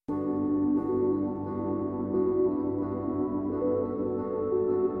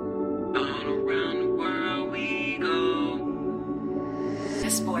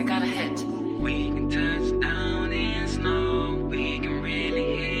We can touch down in snow. We can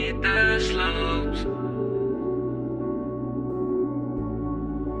really hit the slopes.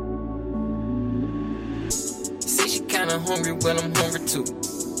 Say she kinda hungry, well I'm hungry too.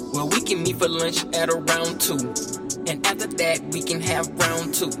 Well, we can meet for lunch at around 2. And after that, we can have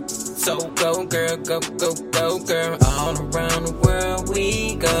round 2. So go girl, go, go, go girl. All around the world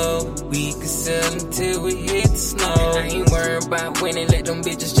we go. We can sail until we hit the snow. And I ain't worried about winning, let them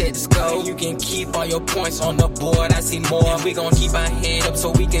bitches just go. You can keep all your points on the board, I see more. And we gon' keep our head up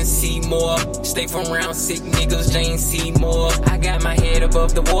so we can see more. Stay from around sick niggas, Jane Seymour. I got my head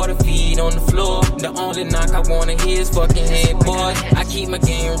above the water, feet on the floor. The only knock I wanna hear is fucking head, boy. I keep my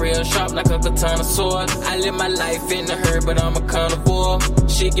game real sharp like a katana sword. I live my life in the herd, but I'm a carnivore.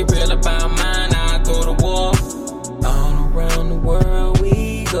 Shit get real about mine, I go to war. All around the world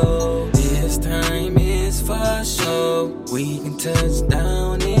we go. This time is for sure. We can touch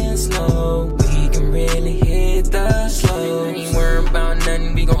down in snow. We can really hit the slope. Ain't worried about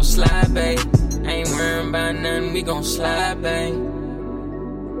nothing, we gon' slide, babe. Ain't worried about nothing, we gon' slide, babe.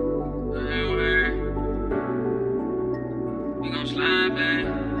 We gon' slide, babe.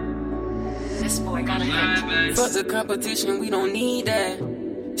 This boy got a hit. Fuck the competition, we don't need that.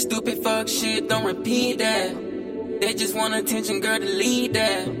 Stupid fuck shit, don't repeat that. They just want attention, girl, to lead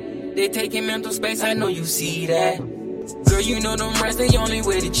that. They taking mental space, I know you see that. Girl, you know them rats, they only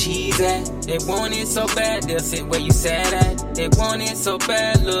where the cheese at. They want it so bad, they'll sit where you sat at. They want it so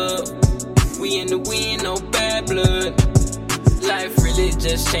bad, look. We in the wind, no bad blood. Life really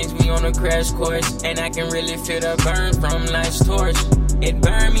just changed me on a crash course. And I can really feel the burn from life's torch. It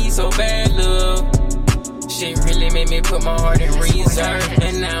burned me so bad, look. Shit really made me put my heart in reserve.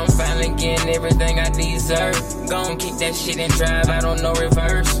 And now I'm finally getting everything I deserve. Gon' kick that shit and drive out on no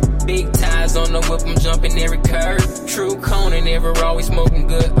reverse. Big ties on the whip, I'm jumping every curve. True Conan, never always smoking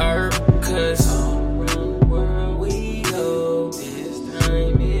good herb. Cause